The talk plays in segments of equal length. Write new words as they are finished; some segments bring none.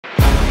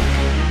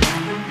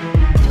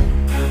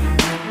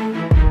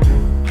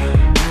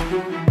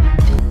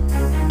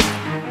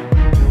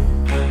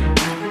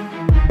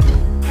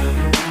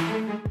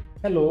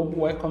Hello,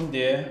 welcome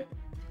there.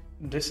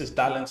 This is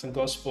Talents and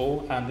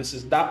Gospel, and this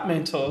is Dapp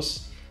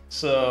Mentors.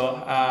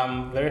 So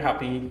I'm very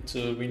happy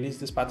to release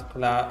this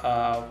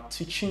particular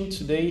teaching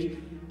today.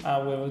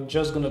 We're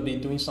just going to be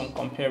doing some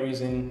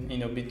comparison,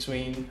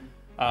 between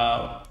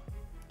JavaScript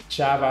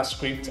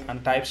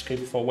and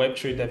TypeScript for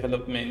Web3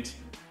 development.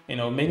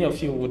 Many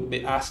of you would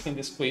be asking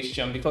this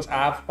question because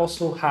I've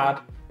also had,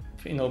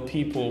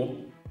 people,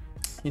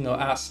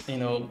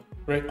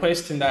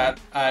 requesting that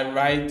I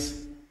write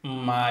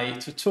my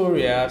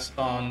tutorials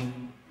on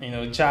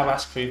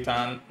JavaScript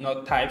and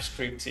not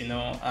TypeScript,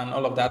 and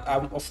all of that.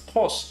 Of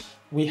course,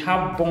 we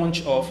have a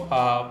bunch of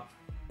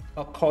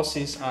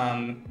courses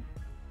and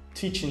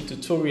teaching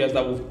tutorials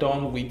that we've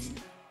done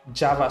with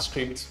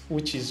JavaScript,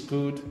 which is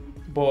good,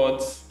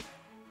 but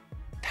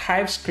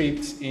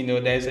TypeScript,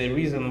 there's a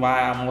reason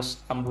why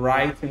I'm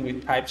writing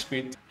with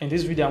TypeScript. In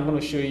this video, I'm going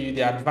to show you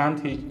the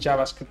advantage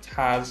JavaScript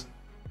has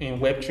in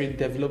Web3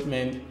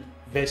 development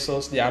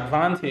versus the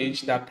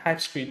advantage that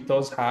TypeScript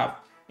does have,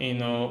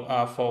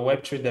 for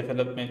Web3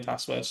 development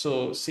as well.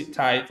 So sit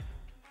tight,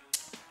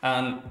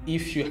 and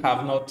if you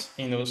have not,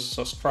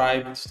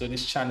 subscribed to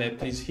this channel,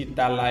 please hit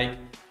that like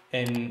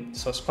and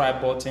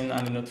subscribe button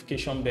and the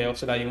notification bell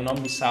so that you will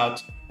not miss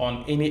out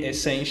on any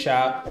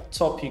essential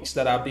topics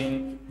that are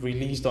being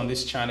released on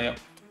this channel.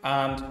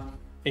 And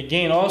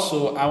again,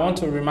 also, I want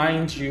to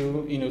remind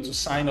you, to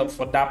sign up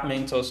for Dapp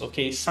Mentors.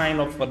 Okay, sign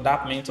up for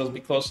Dapp Mentors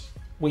because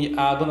we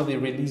are going to be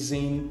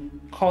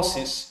releasing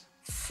courses,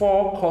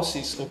 4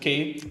 courses,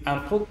 okay?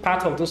 And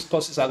part of those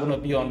courses are going to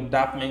be on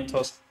Dapp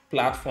Mentors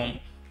platform,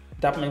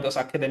 Dapp Mentors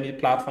Academy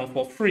platform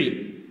for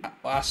free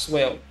as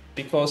well,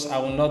 because I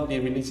will not be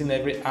releasing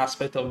every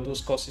aspect of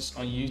those courses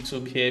on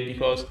YouTube here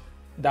because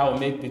that will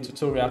make the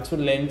tutorial too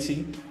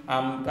lengthy.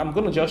 I'm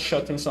going to just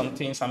shorten some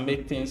things and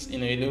make things, a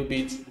little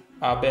bit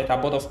better,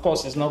 but of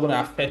course it's not going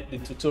to affect the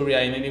tutorial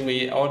in any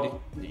way.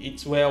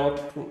 It's well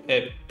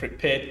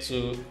prepared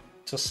to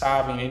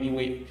serve in any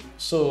way,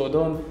 so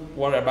don't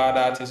worry about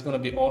that. It's going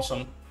to be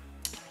awesome.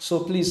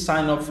 So please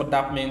sign up for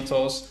Dapp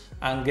Mentors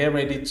and get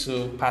ready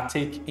to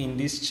partake in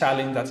this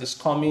challenge that is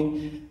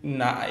coming.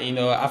 Now,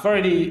 I've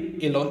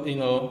already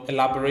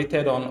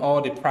elaborated on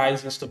all the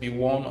prizes to be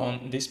won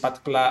on this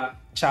particular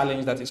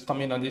challenge that is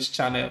coming on this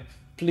channel.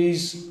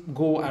 Please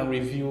go and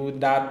review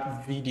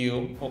that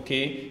video,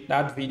 okay?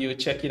 That video,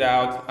 check it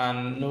out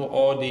and know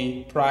all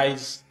the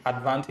prize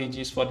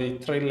advantages for the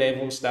 3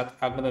 levels that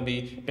are going to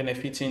be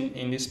benefiting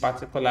in this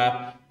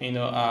particular,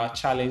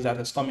 challenge that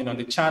is coming on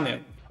the channel.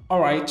 All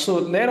right, so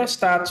let us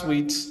start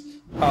with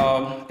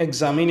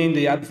examining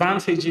the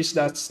advantages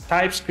that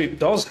TypeScript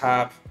does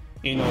have,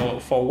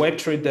 for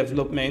Web3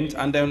 development,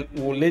 and then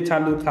we'll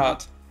later look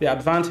at the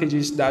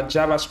advantages that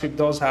JavaScript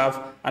does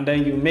have, and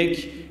then you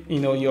make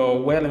your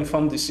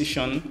well-informed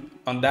decision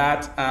on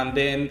that. And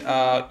then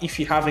if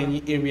you have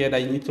any area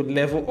that you need to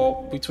level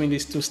up between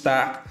these 2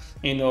 stacks,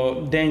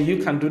 then you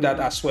can do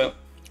that as well.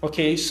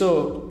 Okay,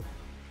 so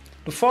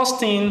the first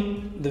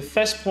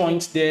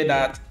point there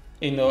that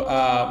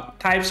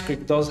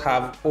TypeScript does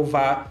have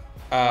over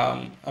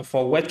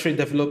for Web3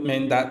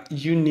 development that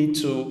you need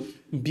to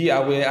be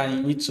aware and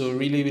you need to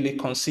really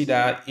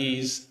consider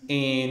is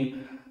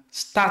in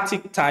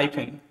static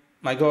typing.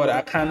 My God,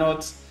 I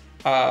cannot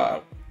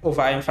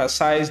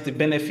overemphasize the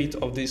benefit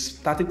of this.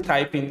 Static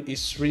typing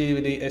is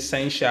really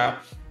essential,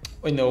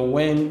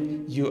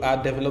 when you are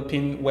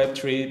developing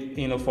Web3,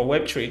 for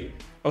Web3.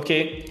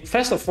 Okay,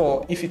 first of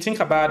all, if you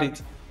think about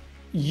it,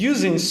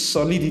 using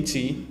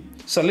Solidity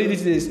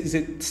is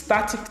a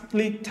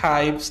statically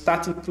typed,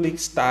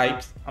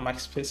 am I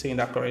saying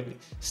that correctly?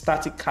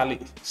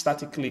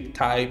 Statically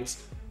typed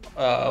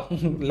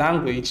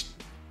language,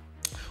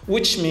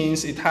 which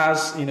means it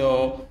has,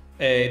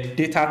 a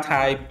data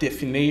type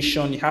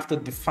definition. You have to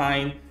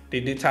define the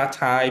data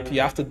type.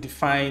 You have to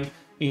define,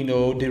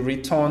 the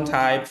return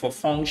type for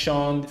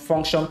function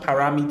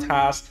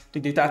parameters, the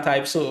data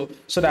type, so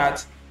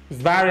that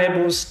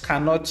variables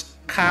cannot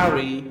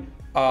carry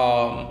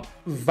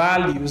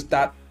values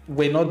that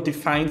were not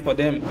defined for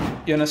them.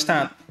 You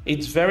understand?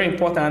 It's very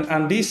important,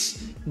 and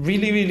this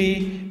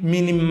really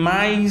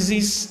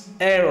minimizes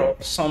error.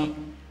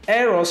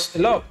 A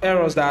lot of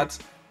errors that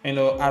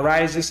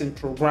arises in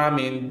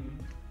programming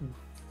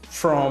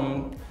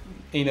from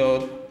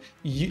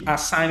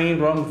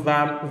assigning wrong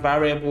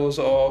variables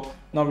or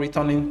not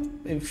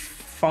returning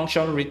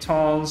function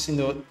returns.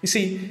 You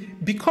see,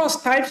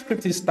 because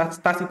TypeScript is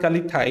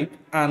statically typed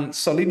and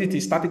Solidity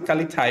is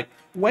statically typed,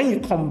 when you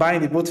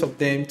combine the both of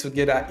them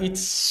together,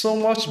 it's so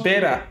much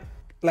better.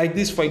 Like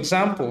this, for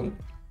example,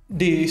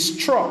 the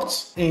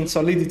struct in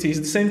Solidity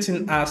is the same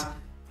thing as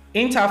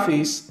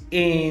interface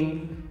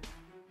in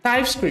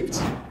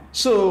TypeScript.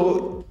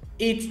 So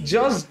it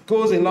just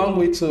goes a long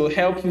way to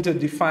help you to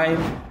define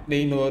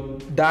the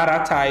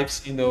data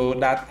types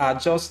that are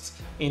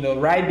just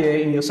right there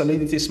in your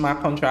Solidity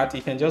smart contract.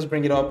 You can just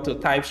bring it up to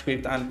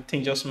TypeScript and the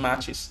thing just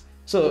matches.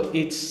 So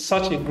it's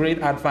such a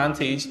great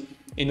advantage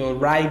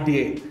right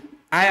there.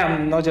 I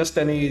am not just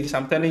telling you this,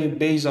 I'm telling you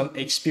based on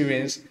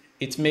experience.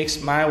 It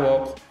makes my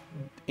work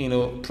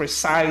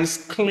precise,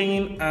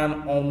 clean,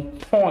 and on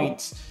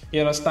point.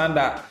 You understand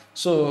that?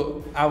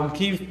 So I will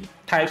give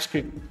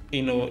TypeScript,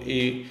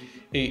 a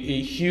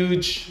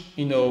huge,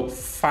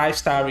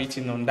 5-star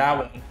rating on that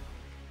one.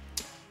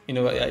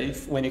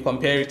 When you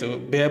compare it to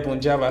barebone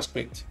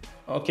JavaScript.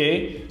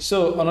 Okay,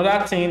 so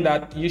another thing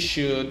that you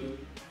should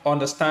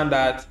understand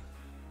that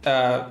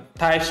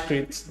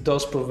TypeScript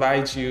does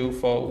provide you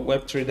for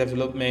Web3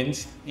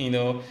 development,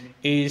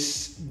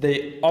 is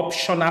the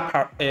optional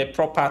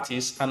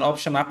properties and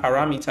optional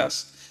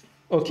parameters.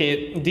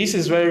 Okay, this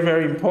is very,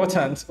 very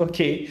important.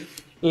 Okay,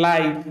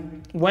 like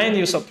when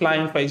you're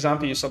supplying, for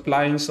example, you're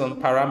supplying some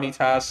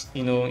parameters,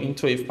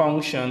 into a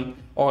function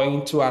or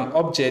into an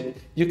object,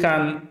 you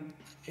can,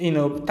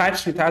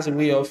 TypeScript has a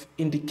way of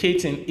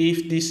indicating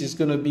if this is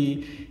going to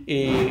be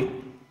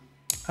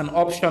an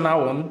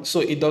optional one, so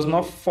it does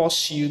not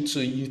force you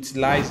to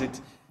utilize it.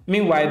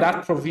 Meanwhile,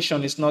 that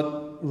provision is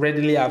not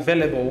readily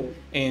available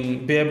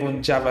in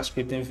barebone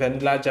JavaScript, in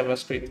vanilla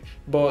JavaScript.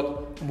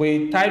 But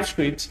with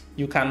TypeScript,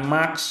 you can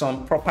mark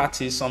some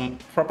properties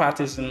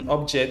in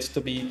objects to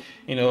be,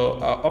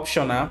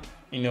 optional,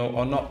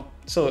 or not.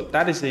 So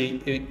that is a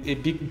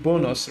big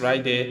bonus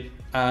right there,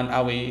 and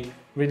I will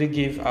really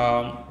give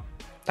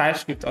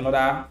TypeScript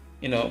another,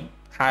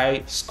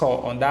 high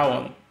score on that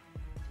one.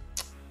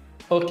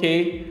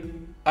 Okay,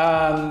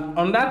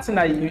 on that thing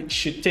that you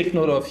should take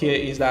note of here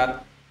is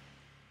that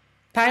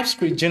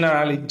TypeScript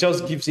generally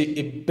just gives you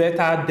a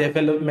better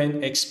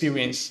development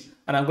experience,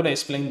 and I'm going to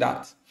explain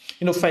that.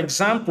 For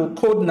example,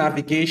 code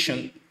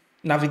navigating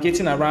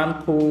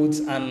around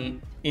codes,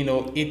 and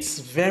it's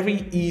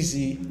very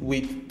easy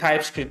with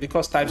TypeScript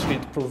because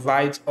TypeScript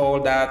provides all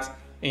that,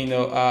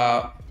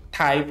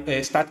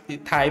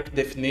 type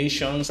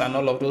definitions and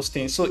all of those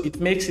things. So it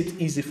makes it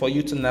easy for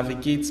you to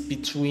navigate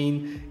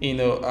between,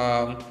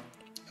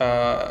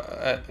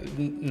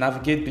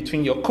 navigate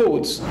between your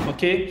codes.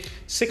 Okay.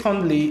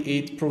 Secondly,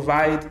 it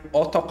provides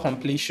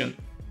auto-completion.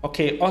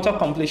 Okay,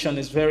 auto-completion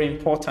is very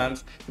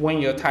important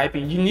when you're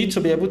typing. You need to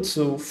be able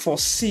to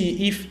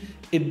foresee if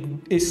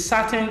a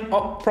certain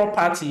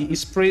property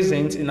is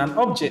present in an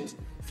object,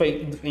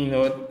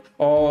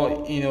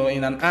 or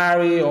in an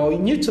array, or you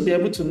need to be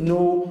able to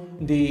know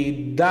the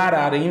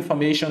data, the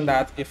information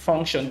that a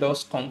function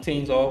does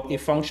contains or a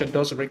function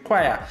does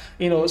require.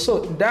 So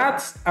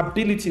that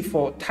ability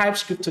for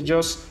TypeScript to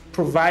just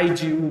provide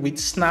you with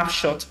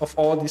snapshots of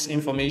all this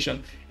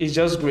information is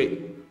just great.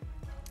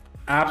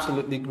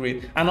 Absolutely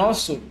great. And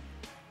also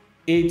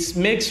it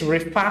makes code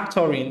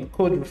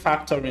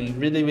refactoring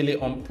really, really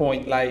on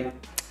point. Like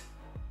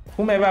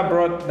whomever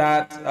brought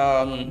that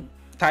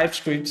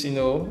TypeScript,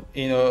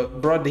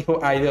 brought the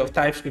whole idea of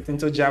TypeScript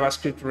into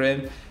JavaScript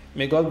realm.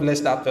 May God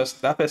bless that person.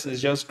 That person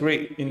is just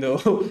great.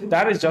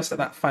 That is just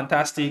a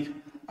fantastic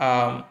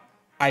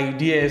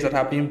ideas that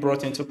have been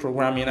brought into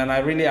programming, and I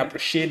really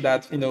appreciate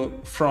that.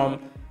 From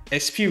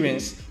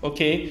experience.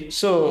 Okay,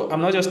 so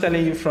I'm not just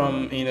telling you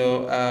from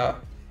a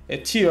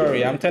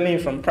theory. I'm telling you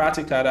from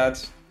practical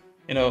that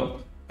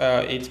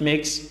it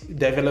makes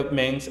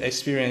development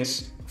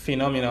experience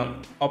phenomenal,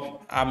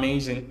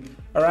 amazing.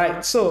 All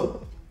right,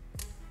 so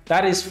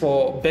that is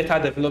for better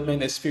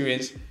development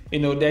experience.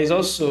 There's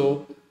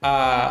also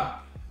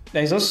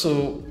this.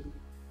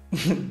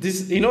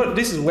 This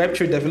is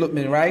Web3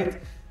 development,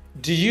 right?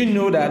 Do you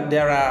know that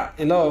there are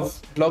a lot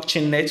of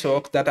blockchain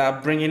networks that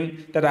are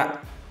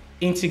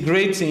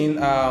integrating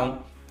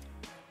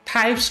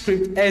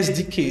TypeScript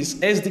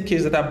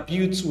SDKs that are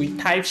built with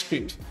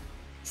TypeScript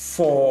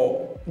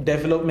for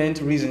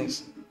development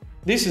reasons?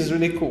 This is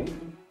really cool.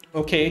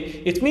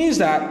 Okay, it means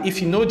that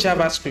if you know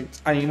JavaScript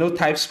and you know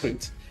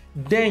TypeScript,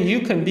 then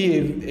you can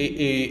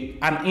be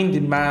an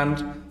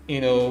in-demand,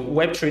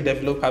 Web3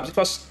 developer,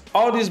 because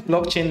all these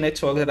blockchain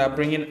networks that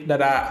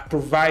are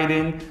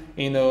providing,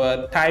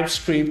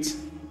 TypeScript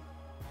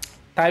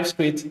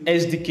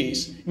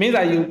SDKs means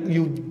that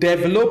you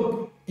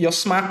develop your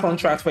smart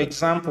contract. For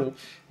example,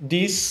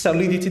 this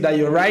Solidity that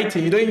you're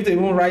writing, you don't need to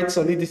even write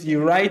Solidity.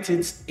 You write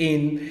it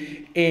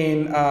in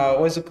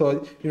what's it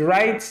called? You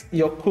write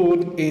your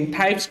code in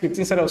TypeScript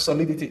instead of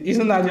Solidity.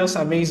 Isn't that just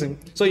amazing?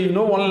 So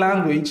one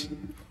language,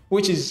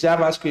 which is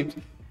JavaScript.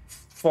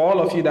 For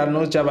all of you that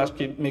knows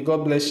JavaScript, may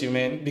God bless you,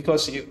 man,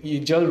 because you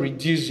just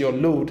reduce your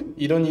load.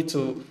 You don't need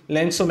to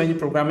learn so many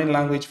programming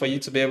language for you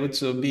to be able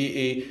to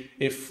be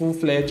a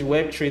full-fledged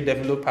Web3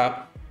 developer.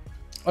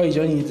 All you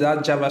just need is that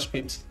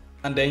JavaScript,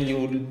 and then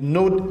you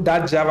know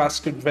that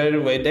JavaScript very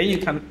well. Then you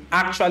can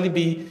actually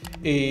be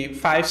a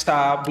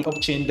 5-star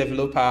blockchain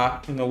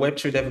developer,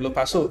 Web3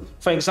 developer. So,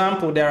 for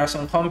example, there are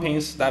some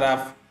companies that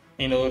have,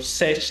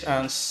 searched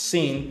and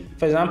seen.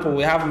 For example,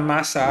 we have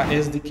Masa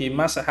SDK.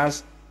 Masa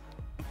has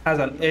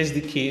an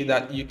SDK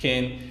that you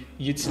can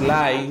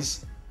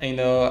utilize,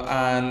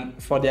 and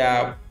for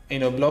their,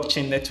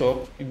 blockchain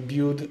network,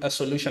 build a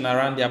solution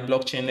around their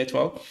blockchain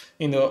network.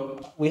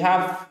 We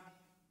have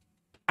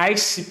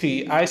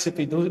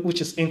ICP,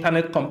 which is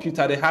Internet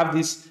Computer. They have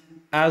this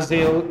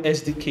Azale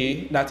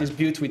SDK that is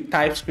built with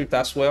TypeScript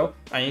as well,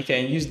 and you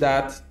can use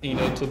that,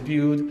 to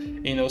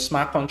build,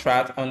 smart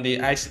contract on the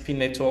ICP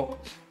network.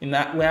 In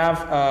that, we have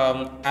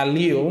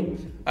Aleo.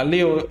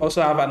 Aleo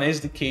also have an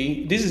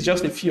SDK. This is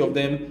just a few of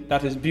them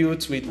that is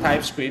built with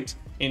TypeScript,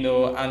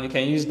 and you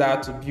can use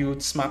that to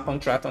build smart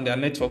contract on their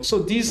network. So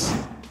these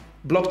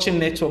blockchain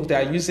network, they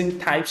are using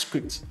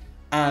TypeScript,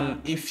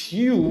 and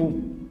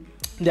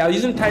they are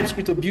using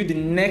TypeScript to build the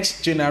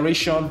next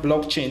generation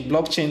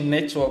blockchain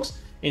networks,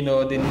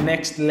 the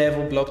next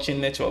level blockchain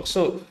network.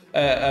 So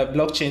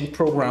blockchain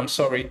program,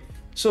 sorry.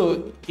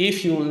 So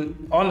if you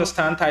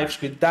understand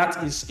TypeScript,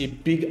 that is a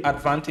big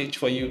advantage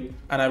for you.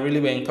 And I really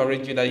will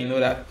encourage you that you know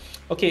that.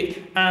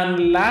 Okay,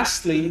 and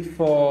lastly,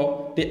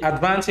 for the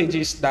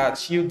advantages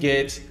that you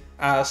get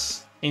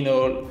as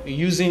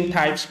using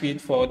TypeScript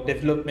for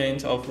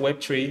development of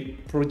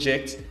Web3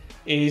 projects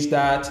is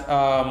that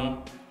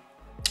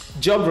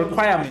job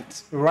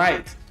requirements,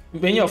 right?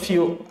 Many of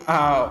you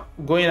are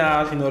going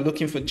out,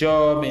 looking for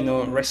job,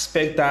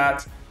 respect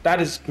that.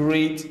 That is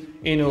great,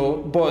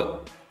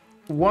 but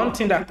one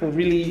thing that could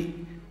really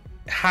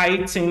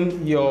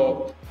heighten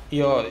your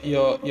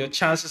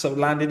chances of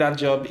landing that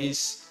job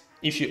is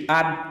if you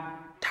add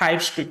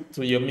TypeScript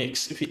to your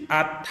mix. If you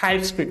add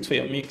TypeScript to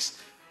your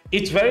mix,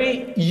 it's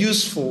very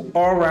useful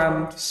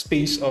all-round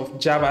space of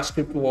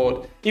JavaScript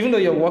world. Even though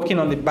you're working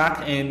on the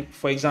back end,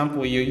 for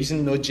example, you're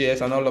using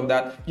Node.js and all of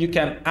that, you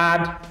can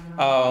add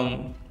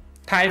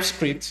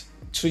TypeScript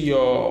to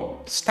your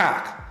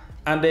stack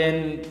and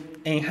then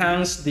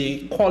enhance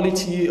the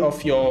quality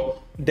of your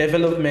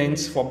development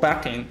for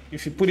backend.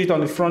 If you put it on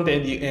the front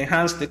end, you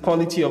enhance the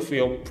quality of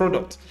your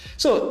product.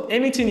 So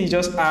anything you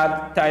just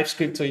add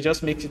TypeScript to, it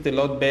just makes it a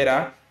lot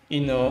better,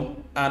 and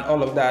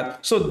all of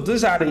that. So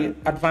these are the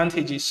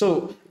advantages.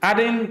 So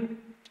adding,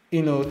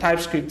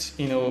 TypeScript,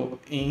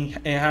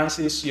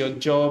 enhances your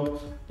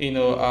job,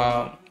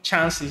 your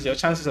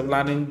chances of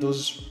landing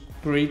those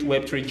great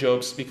Web3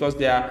 jobs because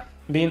they are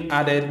being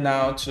added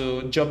now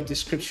to job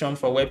description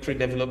for Web3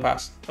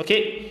 developers.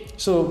 Okay,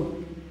 so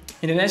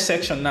in the next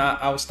section now,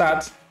 I'll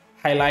start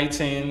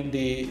highlighting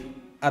the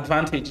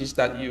advantages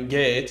that you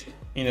get,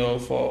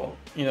 for,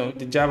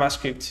 the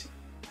JavaScript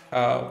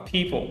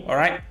people. All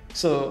right,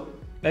 so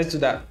let's do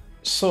that.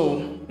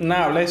 So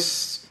now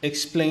let's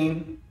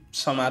explain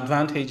some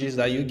advantages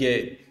that you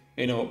get,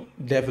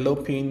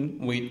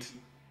 developing with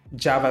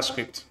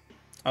JavaScript.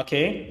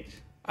 Okay,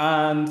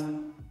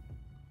 and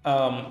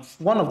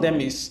one of them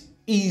is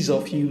ease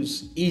of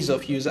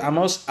use. I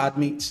must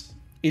admit,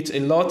 it's a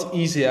lot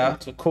easier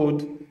to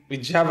code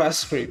with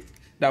JavaScript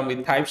than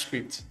with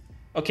TypeScript.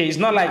 Okay, it's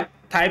not like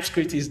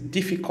TypeScript is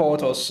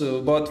difficult or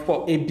so, but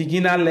for a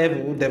beginner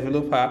level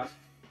developer,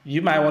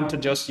 you might want to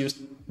just use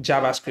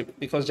JavaScript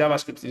because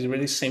JavaScript is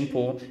really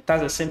simple. It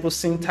has a simple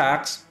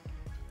syntax,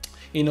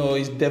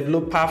 it's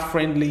developer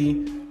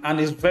friendly, and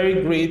it's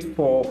very great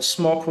for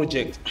small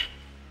projects,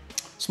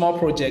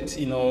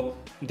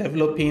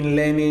 developing,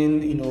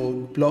 learning,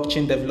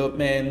 blockchain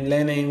development,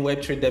 learning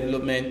Web3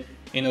 development.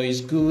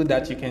 It's good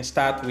that you can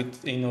start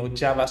with,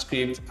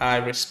 JavaScript. I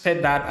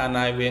respect that, and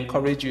I will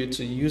encourage you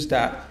to use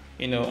that,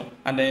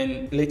 and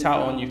then later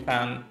on you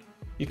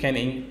can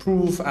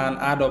improve and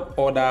add up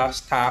other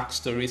stacks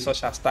to it,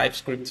 such as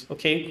TypeScript.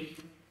 Okay,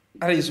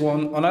 that is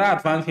one. Another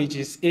advantage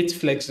is its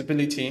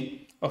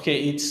flexibility.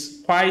 Okay,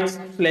 it's quite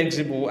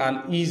flexible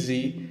and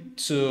easy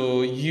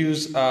to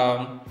use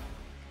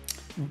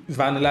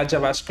vanilla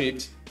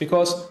JavaScript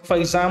because, for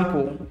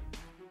example,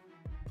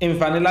 in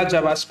vanilla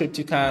JavaScript,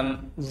 you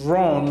can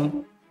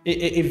run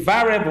a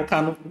variable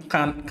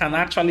can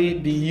actually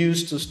be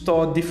used to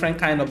store different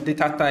kind of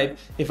data type.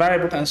 A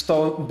variable can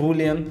store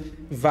Boolean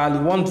value.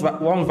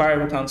 One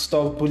variable can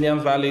store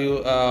Boolean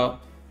value,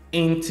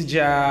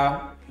 integer,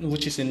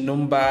 which is a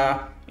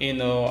number,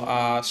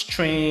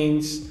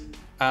 strings,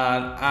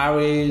 and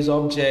arrays,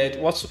 object,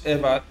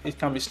 whatsoever. It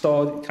can be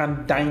stored. It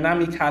can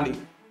dynamically,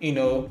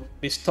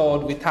 be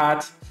stored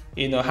without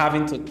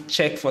having to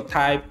check for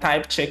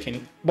type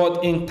checking.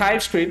 But in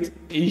TypeScript,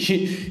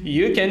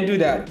 you can do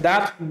that.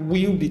 That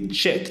will be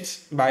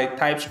checked by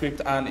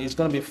TypeScript and it's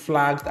going to be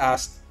flagged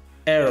as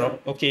error.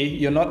 Okay,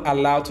 you're not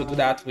allowed to do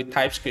that with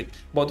TypeScript,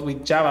 but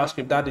with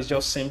JavaScript, that is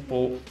just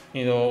simple.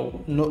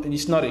 No,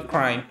 it's not a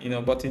crime.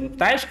 But in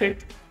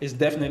TypeScript, it's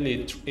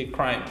definitely a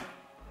crime.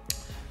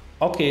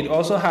 Okay, it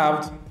also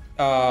have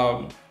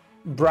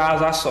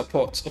browser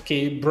support.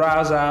 Okay,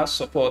 browser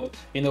support.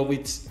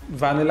 With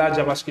vanilla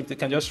JavaScript, you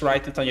can just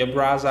write it on your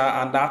browser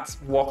and that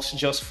works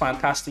just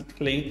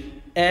fantastically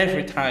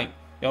every time.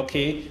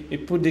 Okay, you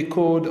put the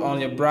code on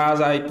your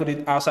browser, you put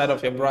it outside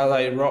of your browser,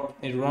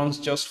 it runs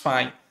just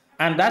fine.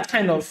 And that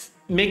kind of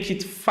make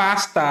it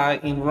faster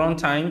in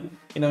runtime,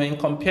 in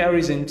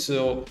comparison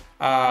to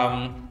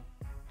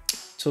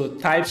to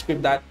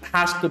TypeScript that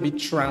has to be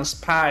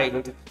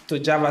transpiled to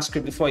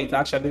JavaScript before it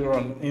actually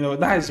runs.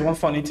 That is one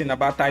funny thing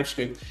about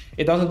TypeScript.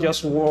 It doesn't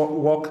just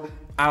work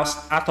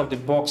out of the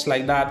box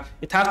like that.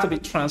 It has to be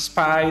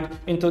transpiled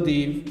into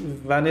the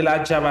vanilla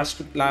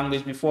JavaScript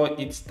language before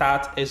it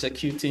starts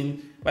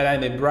executing, whether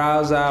in the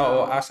browser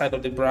or outside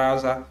of the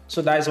browser.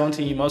 So that is one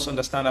thing you must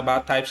understand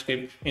about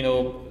TypeScript.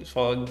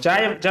 For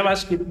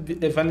JavaScript,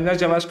 the vanilla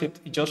JavaScript,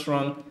 it just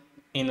runs,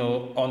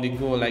 on the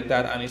go like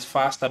that, and it's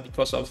faster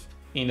because of,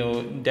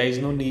 there is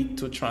no need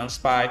to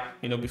transpile,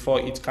 before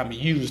it can be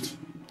used.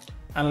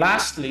 And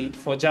lastly,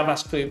 for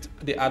JavaScript,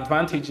 the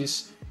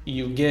advantages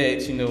you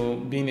get,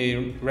 being a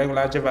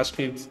regular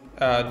JavaScript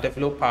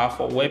developer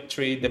for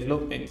Web3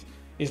 development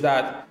is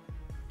that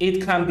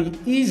it can be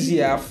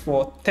easier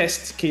for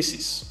test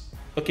cases.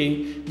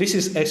 Okay, this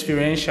is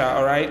experiential,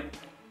 all right?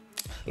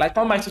 Like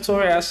on my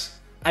tutorials,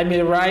 I may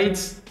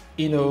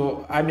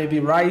be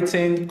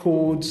writing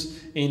codes,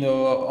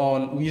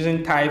 on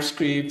using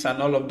TypeScript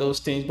and all of those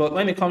things. But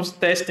when it comes to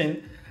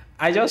testing,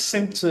 I just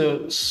seem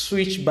to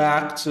switch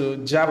back to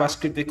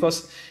JavaScript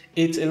because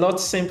it's a lot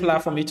simpler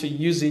for me to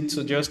use it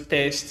to just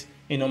test,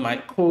 my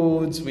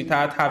codes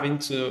without having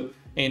to,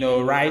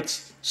 write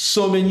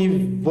so many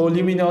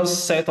voluminous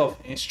set of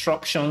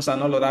instructions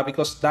and all of that,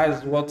 because that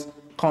is what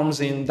comes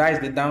in. That is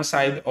the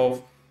downside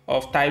of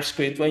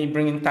TypeScript. When you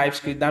bring in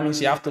TypeScript, that means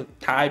you have to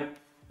type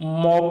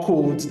more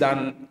codes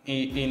than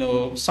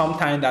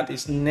sometimes that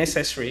is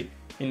necessary,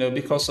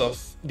 because of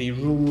the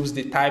rules,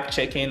 the type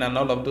checking, and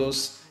all of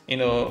those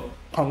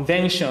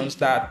conventions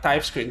that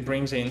TypeScript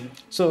brings in.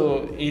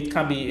 So it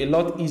can be a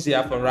lot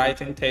easier for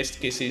writing test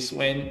cases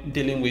when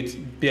dealing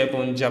with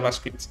bare-bone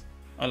JavaScript,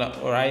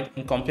 all right,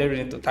 in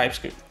comparison to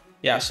TypeScript.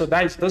 Yeah, so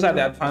those are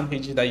the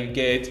advantages that you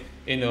get,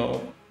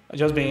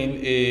 just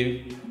being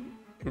a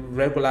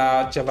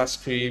regular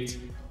JavaScript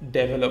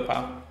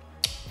developer.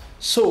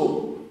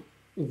 So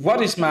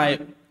what is my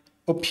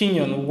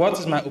opinion? What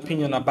is my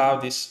opinion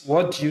about this?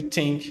 What do you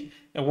think?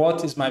 And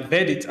what is my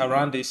verdict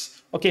around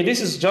this? Okay,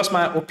 this is just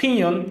my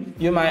opinion.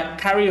 You might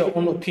carry your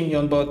own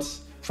opinion, but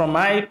from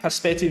my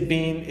perspective,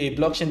 being a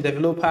blockchain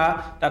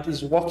developer that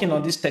is working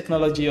on this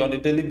technology on a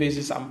daily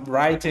basis, I'm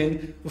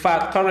writing. In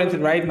fact, currently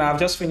right now, I've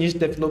just finished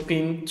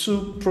developing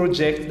 2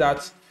 projects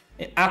that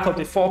out of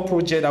the 4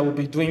 projects I will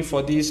be doing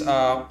for this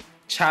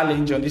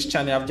challenge on this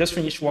channel. I've just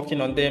finished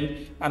working on them,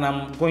 and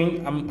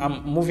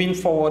I'm moving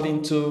forward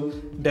into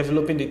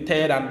developing the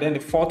 3rd and then the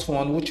 4th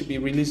one, which will be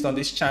released on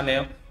this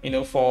channel,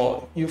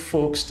 for you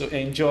folks to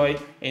enjoy,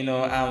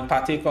 and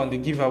partake on the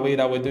giveaway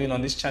that we're doing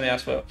on this channel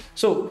as well.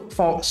 So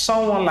for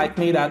someone like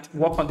me that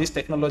work on this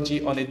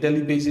technology on a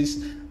daily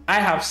basis, I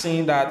have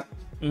seen that,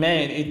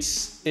 man,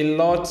 it's a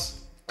lot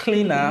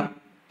cleaner,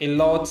 a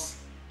lot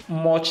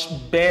much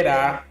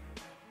better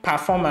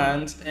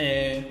performance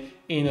and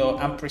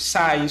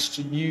precise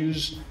to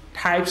use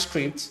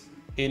TypeScript,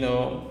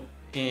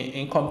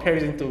 in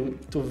comparison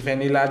to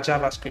vanilla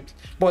JavaScript.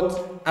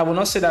 But I will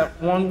not say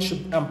that one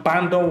should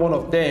abandon one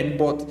of them,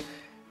 but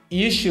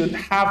you should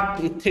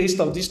have a taste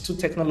of these 2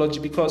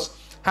 technologies, because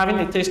having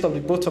a taste of the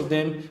both of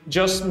them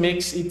just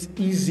makes it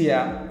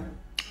easier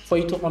for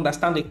you to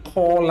understand the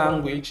core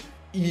language.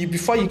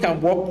 Before you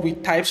can work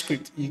with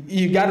TypeScript,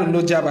 you got to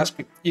know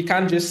JavaScript. You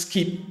can't just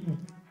skip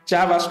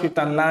JavaScript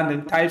and land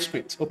in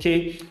TypeScript,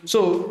 okay?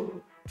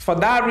 So for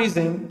that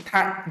reason,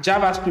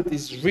 JavaScript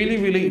is really,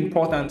 really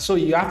important. So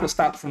you have to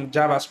start from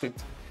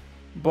JavaScript.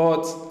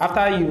 But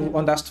after you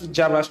understood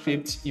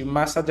JavaScript, you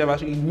master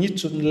JavaScript, you need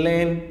to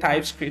learn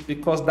TypeScript,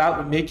 because that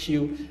will make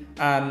you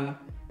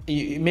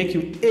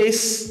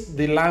ace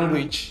the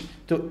language,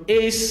 to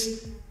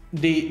ace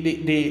the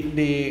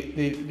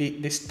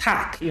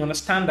stack. You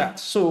understand that?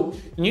 So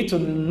you need to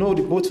know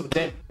the both of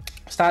them.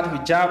 Start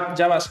with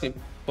JavaScript,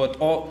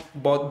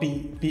 but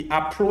be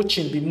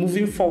approaching, be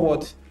moving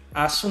forward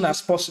as soon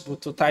as possible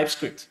to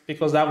TypeScript,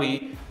 because that will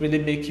really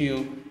make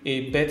you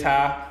a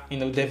better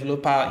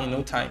developer in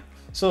no time.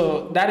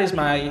 So that is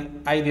my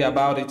idea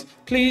about it.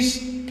 Please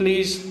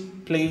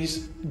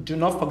do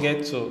not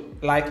forget to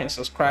like and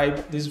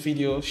subscribe this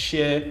video,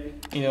 share,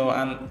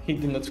 and hit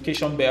the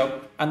notification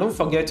bell, and don't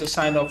forget to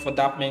sign up for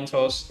Dapp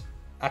Mentors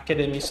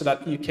Academy so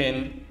that you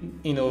can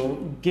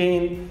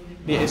gain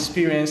the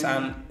experience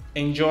and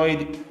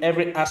enjoy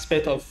every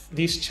aspect of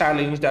this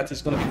challenge that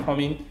is going to be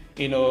coming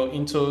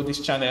into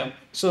this channel.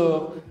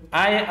 So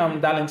I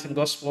am Darlington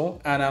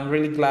Gospel, and I'm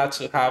really glad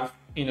to have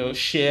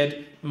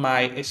shared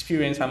my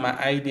experience and my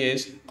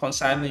ideas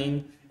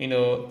concerning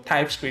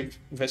TypeScript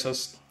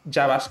versus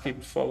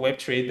JavaScript for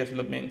Web3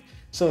 development.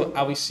 So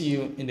I will see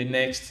you in the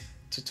next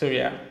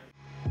tutorial.